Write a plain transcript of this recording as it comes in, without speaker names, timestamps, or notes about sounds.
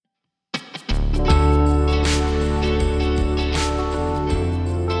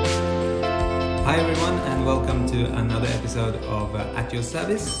and welcome to another episode of At Your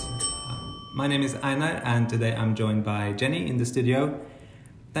Service. My name is Einar and today I'm joined by Jenny in the studio.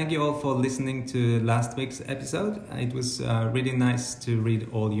 Thank you all for listening to last week's episode. It was really nice to read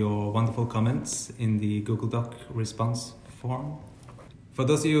all your wonderful comments in the Google Doc response form. For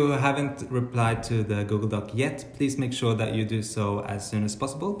those of you who haven't replied to the Google Doc yet, please make sure that you do so as soon as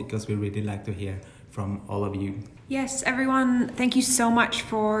possible because we really like to hear from all of you. Yes, everyone, thank you so much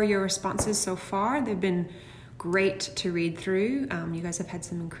for your responses so far. They've been great to read through. You guys have had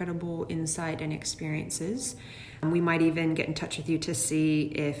some incredible insight and experiences. We might even get in touch with you to see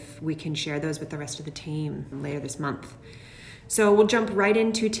if we can share those with the rest of the team later this month. So we'll jump right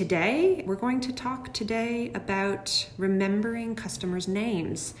into today. We're going to talk today about remembering customers'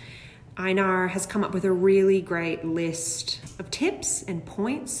 names. Einar has come up with a really great list of tips and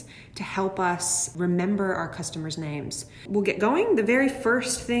points to help us remember our customers' names. We'll get going. The very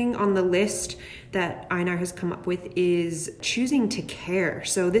first thing on the list that Einar has come up with is choosing to care.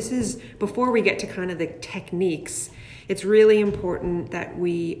 So this is, before we get to kind of the techniques, it's really important that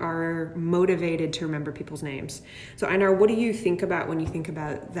we are motivated to remember people's names. So Einar, what do you think about when you think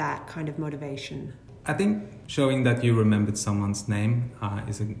about that kind of motivation? I think showing that you remembered someone's name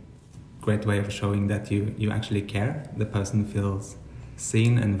is a great way of showing that you actually care. The person feels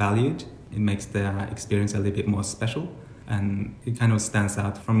seen and valued. It makes the experience a little bit more special and it kind of stands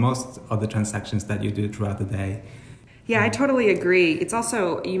out from most other transactions that you do throughout the day. Yeah, I totally agree. It's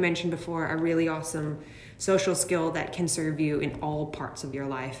also, you mentioned before, a really awesome social skill that can serve you in all parts of your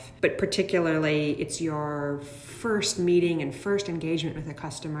life. But particularly, it's your first meeting and first engagement with a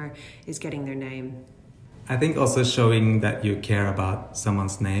customer is getting their name. I think also showing that you care about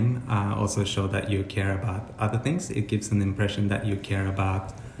someone's name also show that you care about other things. It gives an impression that you care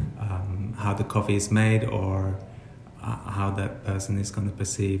about how the coffee is made or how that person is going to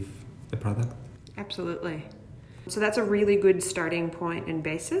perceive the product. Absolutely. So that's a really good starting point and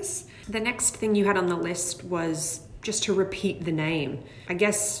basis. The next thing you had on the list was just to repeat the name. I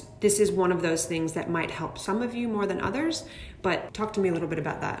guess this is one of those things that might help some of you more than others, but talk to me a little bit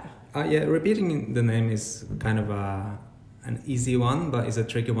about that. Repeating the name is kind of an easy one, but it's a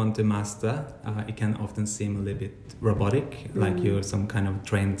tricky one to master. It can often seem a little bit robotic, like you're some kind of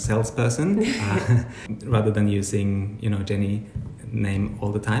trained salesperson, rather than using, Jenny name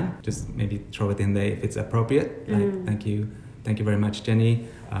all the time. Just maybe throw it in there if it's appropriate. Like, thank you very much, Jenny.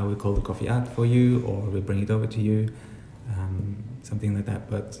 We'll call the coffee out for you, or we'll bring it over to you. Something like that,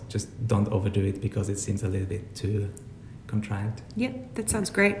 but just don't overdo it because it seems a little bit too contrived. Yeah, that sounds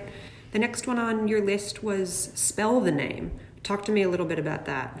great. The next one on your list was spell the name. Talk to me a little bit about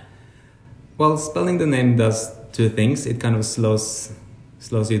that. Well, spelling the name does two things. It kind of slows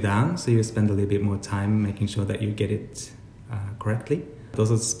you down, so you spend a little bit more time making sure that you get it correctly.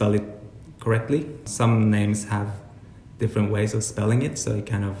 Also spell it correctly. Some names have different ways of spelling it, so you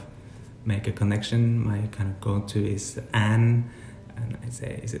kind of make a connection. My kind of go-to is Anne, and I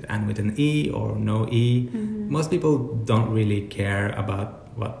say, is it Anne with an E or no E? Most people don't really care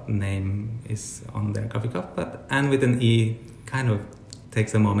about what name is on their coffee cup, but Anne with an E kind of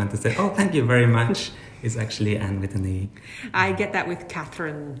takes a moment to say, oh, thank you very much. It's actually Anne with an E. I get that with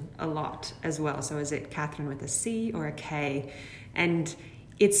Catherine a lot as well. So is it Catherine with a C or a K? And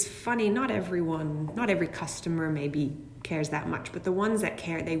it's funny, not every customer maybe cares that much, but the ones that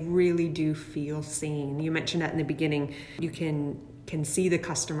care, they really do feel seen. You mentioned that in the beginning. You can see the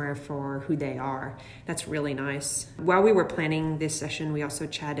customer for who they are. That's really nice. While we were planning this session, we also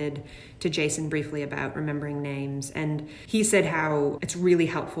chatted to Jason briefly about remembering names, and he said how it's really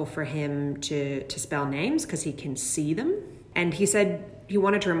helpful for him to spell names because he can see them. And he said he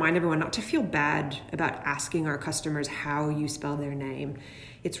wanted to remind everyone not to feel bad about asking our customers how you spell their name.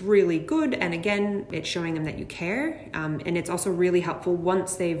 It's really good, and again, it's showing them that you care, and it's also really helpful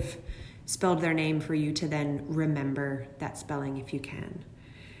once they've spelled their name for you to then remember that spelling if you can.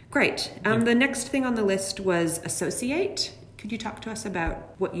 Great. The next thing on the list was associate. Could you talk to us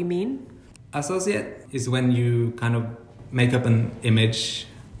about what you mean? Associate is when you kind of make up an image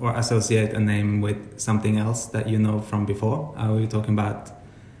or associate a name with something else that you know from before. We were talking about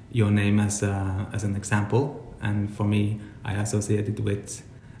your name as an example, and for me, I associate it with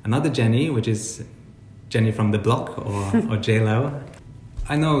another Jenny, which is Jenny from the block or J-Lo.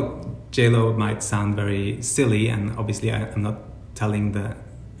 I know J-Lo might sound very silly, and obviously I'm not telling the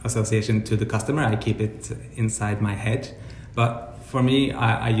association to the customer. I keep it inside my head. But for me,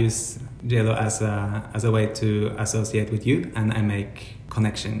 I use J-Lo as a way to associate with you, and I make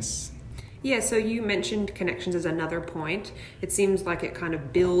connections. Yeah, so you mentioned connections as another point. It seems like it kind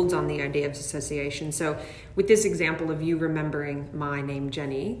of builds on the idea of association. So with this example of you remembering my name,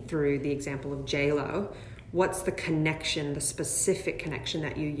 Jenny, through the example of J-Lo, what's the connection, the specific connection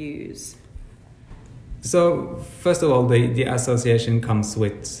that you use? So first of all, the association comes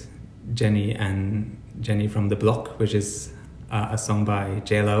with Jenny and Jenny from the Block, which is a song by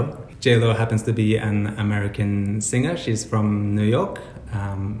J-Lo. J-Lo happens to be an American singer. She's from New York,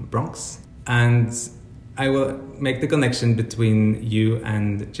 Bronx. And I will make the connection between you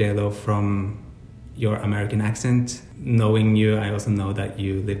and J-Lo from your American accent. Knowing you, I also know that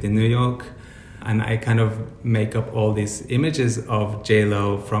you lived in New York. And I kind of make up all these images of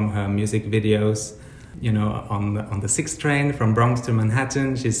J-Lo from her music videos. You know, on the 6 train from Bronx to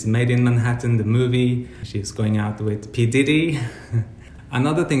Manhattan. She's Made in Manhattan, the movie. She's going out with P. Diddy.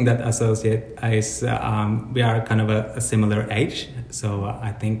 Another thing that associate is we are kind of a similar age. So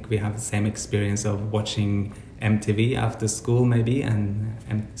I think we have the same experience of watching MTV after school maybe.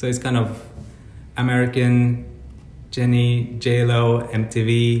 And so it's kind of American, Jenny, J-Lo,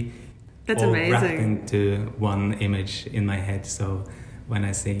 MTV. That's all amazing. Wrapped into one image in my head. So when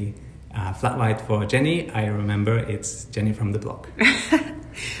I say Flat White for Jenny, I remember it's Jenny from the Block.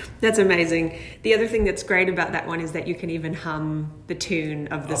 That's amazing. The other thing that's great about that one is that you can even hum the tune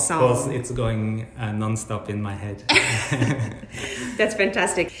of the song. Of course, it's going non-stop in my head. That's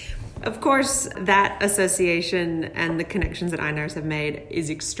fantastic. Of course, that association and the connections that iNurse have made is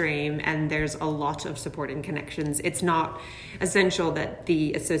extreme, and there's a lot of supporting connections. It's not essential that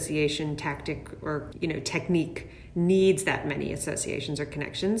the association tactic or technique needs that many associations or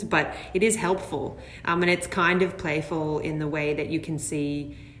connections, but it is helpful, and it's kind of playful in the way that you can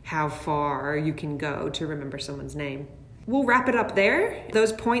see how far you can go to remember someone's name. We'll wrap it up there.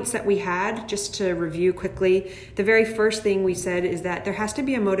 Those points that we had, just to review quickly, the very first thing we said is that there has to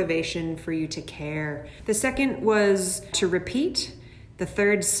be a motivation for you to care. The second was to repeat. The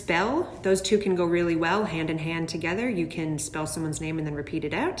third, spell. Those two can go really well hand in hand together. You can spell someone's name and then repeat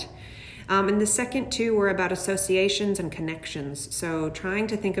it out. And the second two were about associations and connections. So trying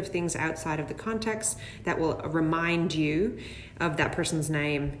to think of things outside of the context that will remind you of that person's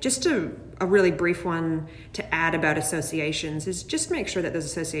name. Just a really brief one to add about associations is just make sure that those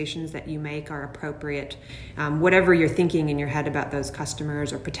associations that you make are appropriate. Whatever you're thinking in your head about those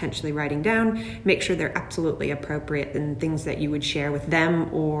customers or potentially writing down, make sure they're absolutely appropriate and things that you would share with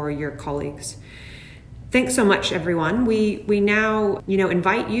them or your colleagues. Thanks so much, everyone. We now,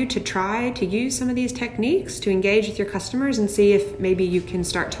 invite you to try to use some of these techniques to engage with your customers and see if maybe you can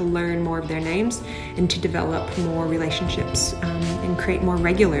start to learn more of their names and to develop more relationships and create more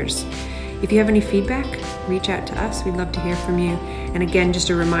regulars. If you have any feedback, reach out to us. We'd love to hear from you. And again, just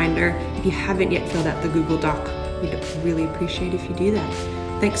a reminder, if you haven't yet filled out the Google Doc, we'd really appreciate if you do that.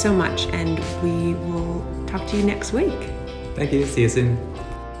 Thanks so much, and we will talk to you next week. Thank you. See you soon.